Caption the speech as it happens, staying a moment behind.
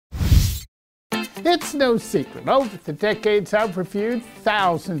It's no secret, over the decades I've reviewed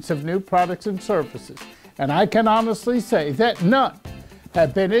thousands of new products and services, and I can honestly say that none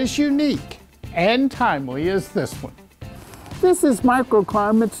have been as unique and timely as this one. This is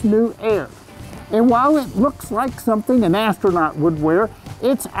MicroClimate's new Air, and while it looks like something an astronaut would wear,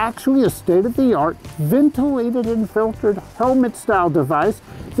 it's actually a state-of-the-art, ventilated and filtered helmet-style device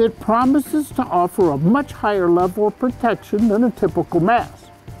that promises to offer a much higher level of protection than a typical mask.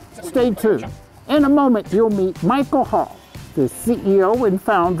 Stay tuned. In a moment, you'll meet Michael Hall, the CEO and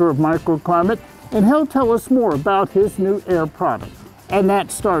founder of MicroClimate, and he'll tell us more about his new Air product. And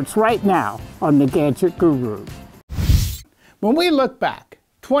that starts right now on the Gadget Guru. When we look back,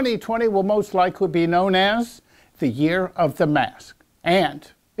 2020 will most likely be known as the year of the mask.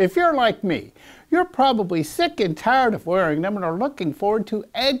 And if you're like me, you're probably sick and tired of wearing them and are looking forward to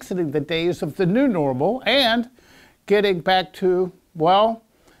exiting the days of the new normal and getting back to, well,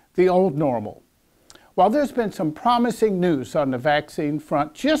 the old normal. While there's been some promising news on the vaccine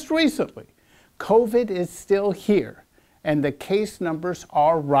front just recently, COVID is still here and the case numbers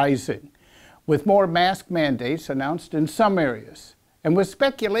are rising, with more mask mandates announced in some areas. And with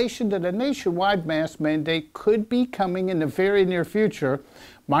speculation that a nationwide mask mandate could be coming in the very near future,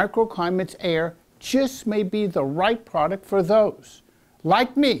 MicroClimate's Air just may be the right product for those,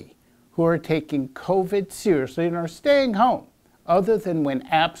 like me, who are taking COVID seriously and are staying home, other than when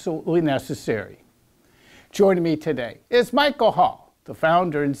absolutely necessary. Joining me today is Michael Hall, the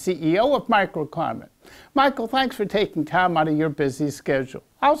founder and CEO of MicroClimate. Michael, thanks for taking time out of your busy schedule.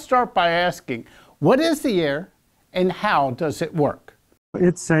 I'll start by asking, what is the Air and how does it work?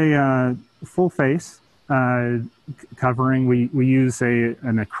 It's a full face covering. We use an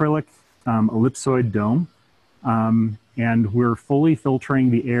acrylic ellipsoid dome, and we're fully filtering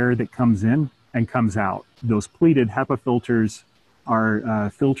the air that comes in and comes out. Those pleated HEPA filters are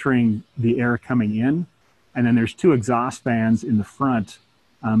filtering the air coming in, and then there's two exhaust fans in the front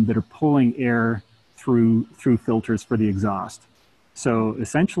that are pulling air through filters for the exhaust. So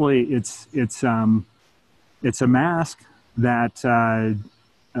essentially, it's a mask that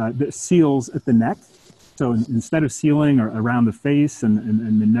seals at the neck. So instead of sealing around the face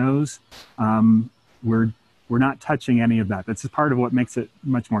and the nose, we're not touching any of that. That's part of what makes it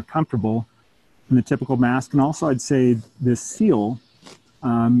much more comfortable than the typical mask. And also, I'd say this seal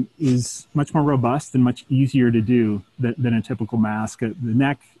is much more robust and much easier to do than a typical mask. The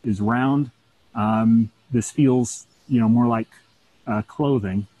neck is round. This feels, more like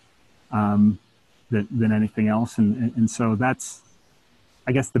clothing than anything else, and so that's,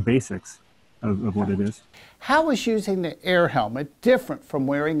 I guess, the basics of what it is. How is using the Air helmet different from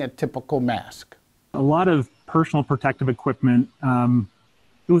wearing a typical mask? A lot of personal protective equipment,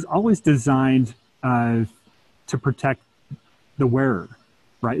 it was always designed to protect the wearer,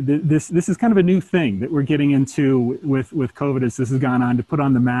 right? This is kind of a new thing that we're getting into with COVID as this has gone on, to put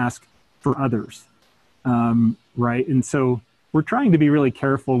on the mask for others, right? And so we're trying to be really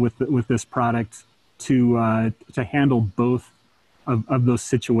careful with this product to handle both of those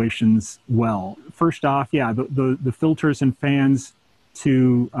situations well. First off, yeah, the filters and fans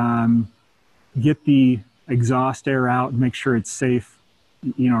to get the exhaust air out and make sure it's safe,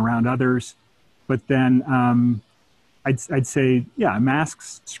 around others. But then I'd say, yeah,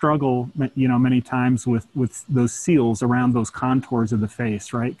 masks struggle, many times with those seals around those contours of the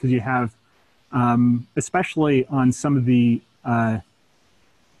face, right? Because you have, especially on some of the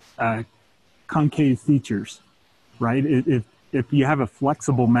concave features, right? If you have a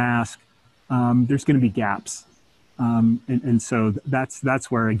flexible mask, there's going to be gaps, and so that's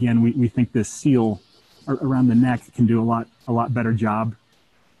where, again, we think this seal around the neck can do a lot better job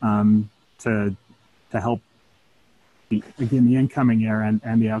to help the incoming air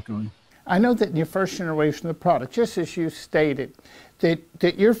and the outgoing. I know that in your first generation of the product, just as you stated,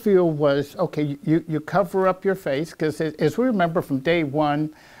 that your feel was, okay, you cover up your face, because as we remember from day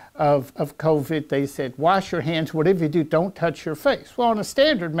one of COVID, they said, wash your hands, whatever you do, don't touch your face. Well, on a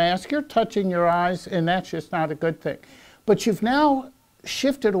standard mask, you're touching your eyes, and that's just not a good thing. But you've now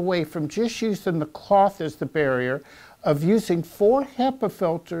shifted away from just using the cloth as the barrier, of using 4 HEPA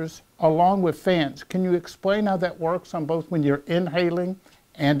filters along with fans. Can you explain how that works on both when you're inhaling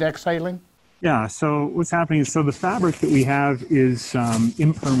and exhaling? Yeah, so what's happening is, so the fabric that we have is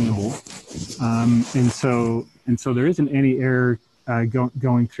impermeable, and so there isn't any air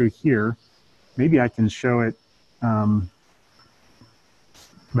going through here. Maybe I can show it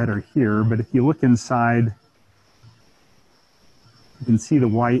better here, but if you look inside, you can see the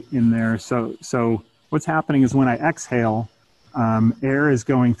white in there. So what's happening is when I exhale, air is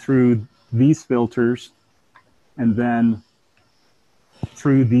going through these filters and then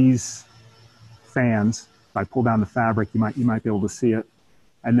through these fans. If I pull down the fabric, you might be able to see it.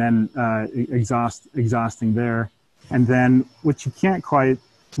 And then exhausting there. And then what you can't quite,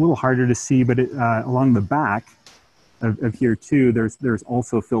 it's a little harder to see, but along the back of here too, there's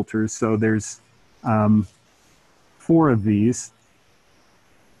also filters. So there's 4 of these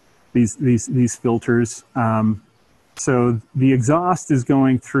filters. So the exhaust is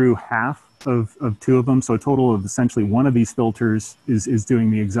going through half of 2 of them. So a total of essentially 1 of these filters is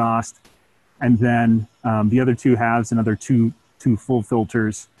doing the exhaust. And then the other 2 halves, another two full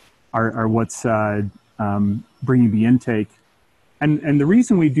filters are what's bringing the intake. And the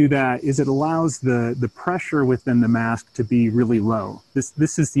reason we do that is it allows the pressure within the mask to be really low.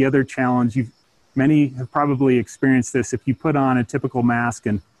 This is the other challenge. Many have probably experienced this. If you put on a typical mask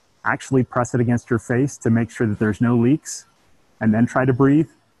and actually press it against your face to make sure that there's no leaks and then try to breathe,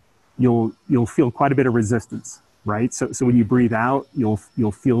 you'll feel quite a bit of resistance, right? So when you breathe out,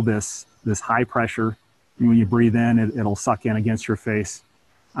 you'll feel this high pressure. And when you breathe in, it'll suck in against your face.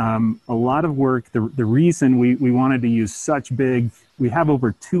 A lot of work, the reason we wanted to use such big, we have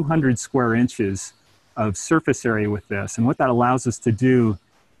over 200 square inches of surface area with this. And what that allows us to do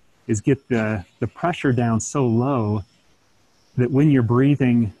is get the pressure down so low that when you're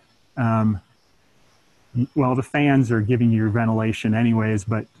breathing, well, the fans are giving you ventilation anyways,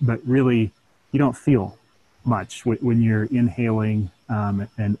 but really you don't feel much when you're inhaling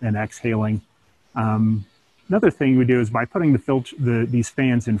and exhaling. Another thing we do is by putting these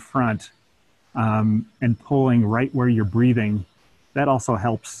fans in front and pulling right where you're breathing, that also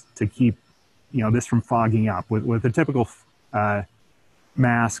helps to keep this from fogging up. With a typical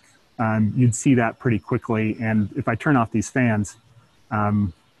mask, you'd see that pretty quickly. And if I turn off these fans,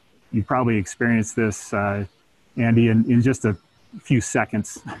 you probably experienced this, Andy, in just a few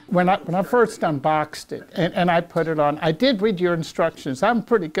seconds. When I first unboxed it and I put it on, I did read your instructions. I'm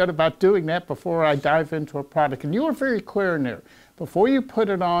pretty good about doing that before I dive into a product. And you were very clear in there. Before you put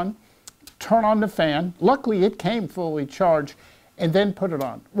it on, turn on the fan. Luckily, it came fully charged, and then put it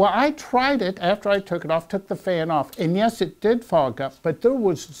on. Well, I tried it after I took it off, took the fan off. And yes, it did fog up, but there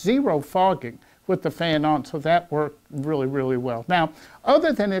was zero fogging with the fan on, so that worked really, really well. Now,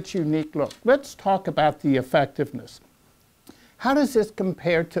 other than its unique look, let's talk about the effectiveness. How does this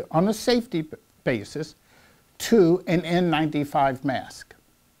compare to, on a safety basis, to an N95 mask?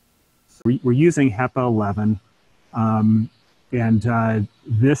 We're using HEPA 11, and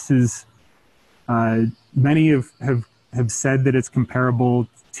this is, many have said that it's comparable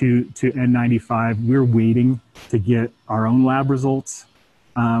to N95. We're waiting to get our own lab results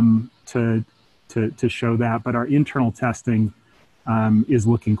to show that, but our internal testing is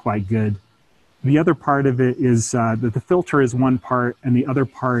looking quite good. The other part of it is that the filter is one part, and the other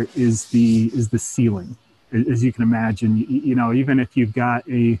part is the sealing. As you can imagine, even if you've got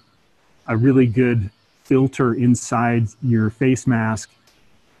a really good filter inside your face mask,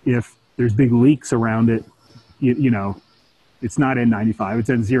 if there's big leaks around it, it's not N95, it's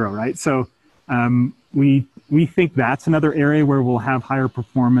N0, right? So we think that's another area where we'll have higher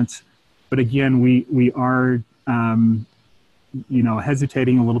performance. But again, we are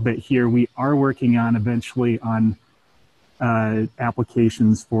hesitating a little bit here. We are working on eventually on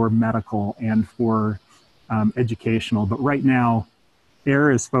applications for medical and for educational, but right now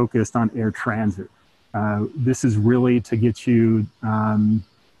Air is focused on air transit. This is really to get you,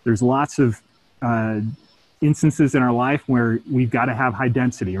 there's lots of instances in our life where we've got to have high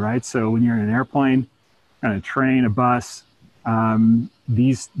density, right? So when you're in an airplane, on a train, a bus,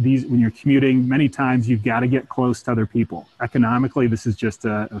 these when you're commuting, many times you've got to get close to other people. Economically, this is just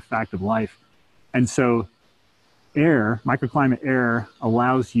a fact of life. And so Air, MicroClimate Air,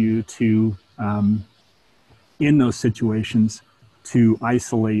 allows you to, in those situations, to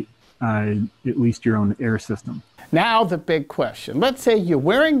isolate at least your own air system. Now the big question. Let's say you're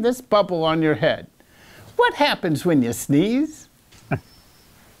wearing this bubble on your head. What happens when you sneeze?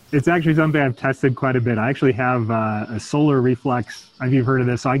 It's actually something I've tested quite a bit. I actually have a solar reflex. Have you heard of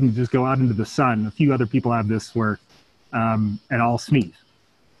this? So I can just go out into the sun. A few other people have this where, and I'll sneeze.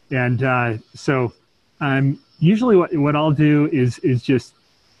 And so usually what I'll do is just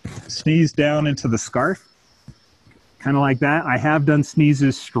sneeze down into the scarf, kind of like that. I have done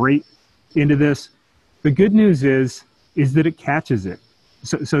sneezes straight into this. The good news is that it catches it.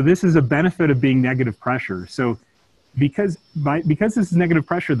 So this is a benefit of being negative pressure. So because this is negative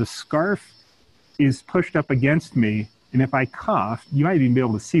pressure, the scarf is pushed up against me, and if I cough, you might even be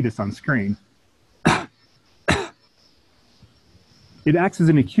able to see this on screen. It acts as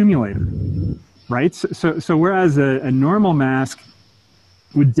an accumulator, right? So whereas a normal mask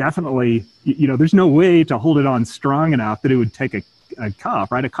would definitely, there's no way to hold it on strong enough that it would take a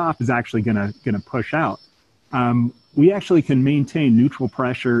cough, right? A cough is actually gonna push out. We actually can maintain neutral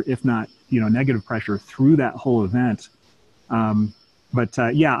pressure, if not, negative pressure through that whole event.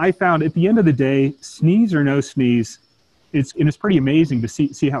 Yeah, I found at the end of the day, sneeze or no sneeze, it's pretty amazing to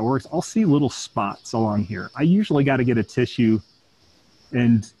see how it works. I'll see little spots along here. I usually got to get a tissue,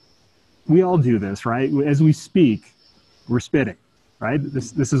 and we all do this, right? As we speak, we're spitting, right?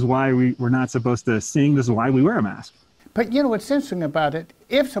 This is why we're not supposed to sing. This is why we wear a mask. But what's interesting about it,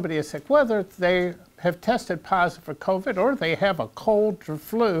 if somebody is sick, whether they have tested positive for COVID or they have a cold or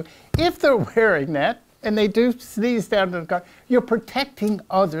flu, if they're wearing that and they do sneeze down to the car, you're protecting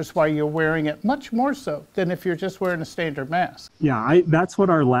others while you're wearing it, much more so than if you're just wearing a standard mask. Yeah, that's what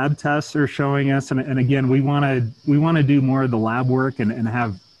our lab tests are showing us. And again, we want to do more of the lab work and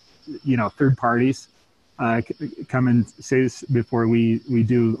have, third parties come and say this before we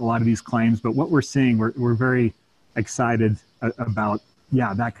do a lot of these claims. But what we're seeing, we're very excited about,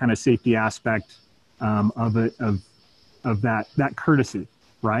 that kind of safety aspect of that courtesy,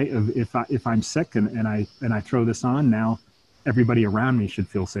 right? Of if I'm sick and I throw this on, now everybody around me should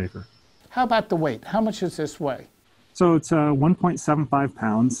feel safer. How about the weight? How much does this weigh? So it's 1.75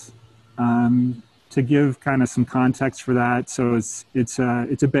 pounds. To give kind of some context for that, so it's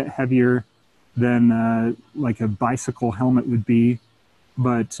a bit heavier than like a bicycle helmet would be,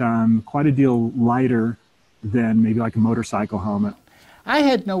 but quite a deal lighter than maybe like a motorcycle helmet. I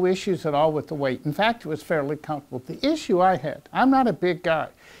had no issues at all with the weight. In fact, it was fairly comfortable. The issue I had, I'm not a big guy,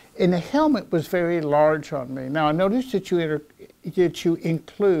 and the helmet was very large on me. Now, I noticed that you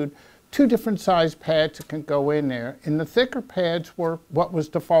include 2 different size pads that can go in there, and the thicker pads were what was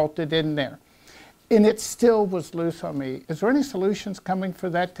defaulted in there. And it still was loose on me. Is there any solutions coming for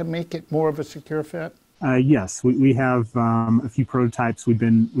that to make it more of a secure fit? Yes, we have a few prototypes we've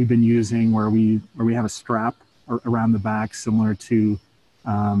been using where we have a strap around the back, similar to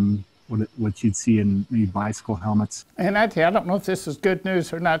what you'd see in maybe bicycle helmets. And I don't know if this is good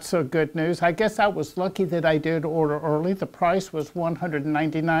news or not so good news. I guess I was lucky that I did order early. The price was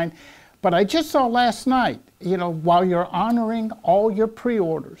 $199. But I just saw last night, while you're honoring all your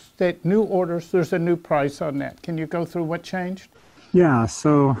pre-orders, that new orders, there's a new price on that. Can you go through what changed? Yeah,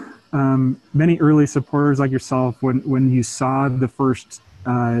 so many early supporters like yourself, when you saw the first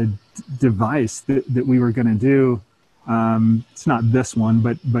device that we were going to do, it's not this one,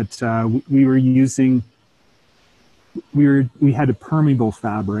 but we were using, we had a permeable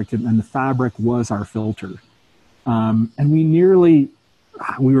fabric, and the fabric was our filter. And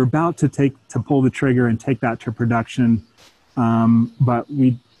we were about to pull the trigger and take that to production, but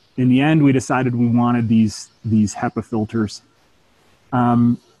in the end we decided we wanted these HEPA filters.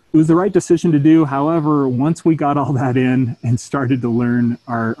 It was the right decision to do. However, once we got all that in and started to learn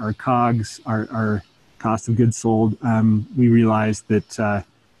our COGS, our cost of goods sold, we realized that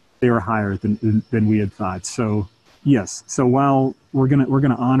they were higher than we had thought. So yes, so while we're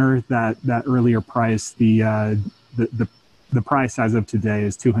gonna honor that earlier price, the price as of today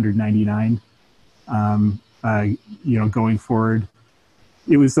is $299. Going forward,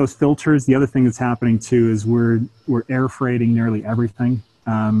 it was those filters. The other thing that's happening too is we're air freighting nearly everything,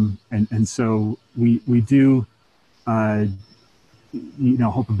 and so we do hope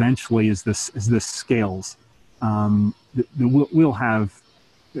eventually as this scales, we'll have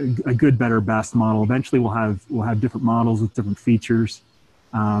a good, better, best model. Eventually we'll have different models with different features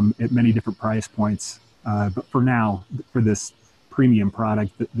at many different price points. But for now, for this premium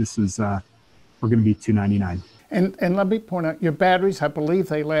product, this is we're going to be $299. And let me point out, your batteries, I believe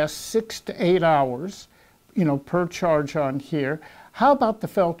they last 6 to 8 hours, per charge on here. How about the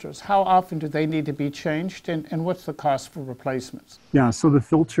filters? How often do they need to be changed, and what's the cost for replacements? Yeah, so the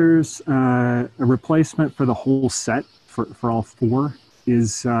filters, a replacement for the whole set for all 4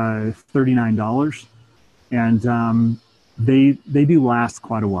 is $39, and they do last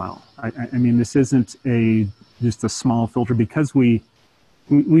quite a while. I mean, this isn't just a small filter, because we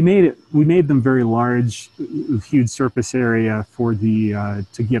made them very large, with huge surface area for to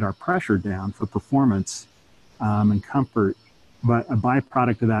get our pressure down for performance and comfort. But a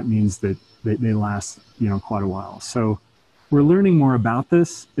byproduct of that means that they last quite a while. So we're learning more about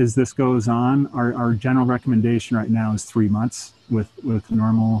this as this goes on. Our general recommendation right now is 3 months with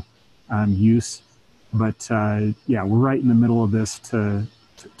normal use. But yeah, we're right in the middle of this to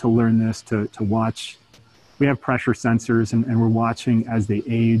learn this, to watch. We have pressure sensors, and we're watching as they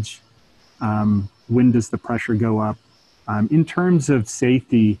age. When does the pressure go up? In terms of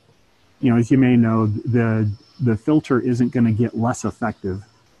safety, as you may know, the filter isn't going to get less effective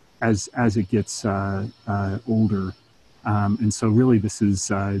as it gets older. And so really this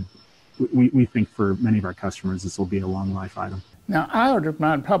is, we think for many of our customers, this will be a long life item. Now, I ordered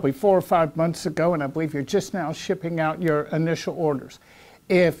mine probably 4 or 5 months ago, and I believe you're just now shipping out your initial orders.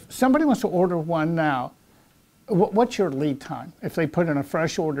 If somebody wants to order one now, what's your lead time if they put in a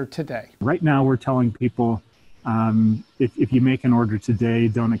fresh order today? Right now, we're telling people if you make an order today,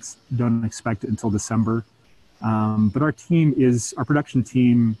 don't expect it until December. But our production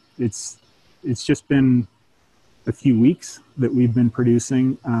team, it's just been a few weeks that we've been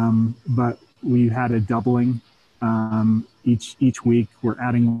producing, but we've had a doubling each week. We're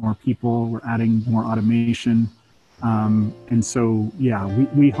adding more people, we're adding more automation. And so, yeah,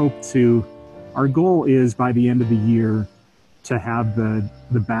 we hope to, our goal is by the end of the year to have the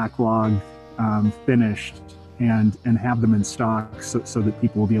backlog finished and have them in stock so that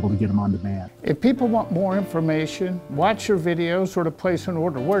people will be able to get them on demand. If people want more information, watch your videos, or to place an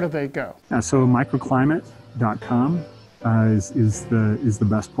order, where do they go? So MicroClimate.com is the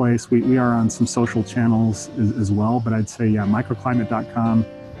best place. We are on some social channels as well, but I'd say, yeah, MicroClimate.com.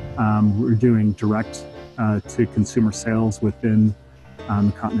 We're doing direct to consumer sales within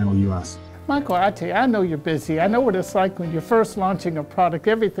the continental U.S. Michael, I tell you, I know you're busy. I know what it's like when you're first launching a product.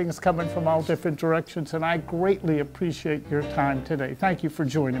 Everything's coming from all different directions, and I greatly appreciate your time today. Thank you for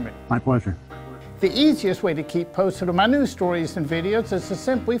joining me. My pleasure. The easiest way to keep posted on my news stories and videos is to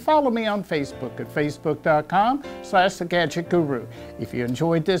simply follow me on Facebook at facebook.com/thegadgetguru. If you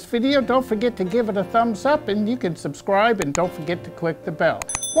enjoyed this video, don't forget to give it a thumbs up, and you can subscribe, and don't forget to click the bell.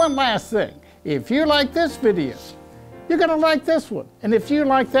 One last thing, if you like this video, you're going to like this one. And if you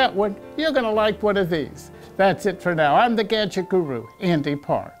like that one, you're going to like one of these. That's it for now. I'm the Gadget Guru, Andy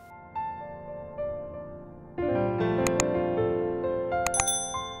Park.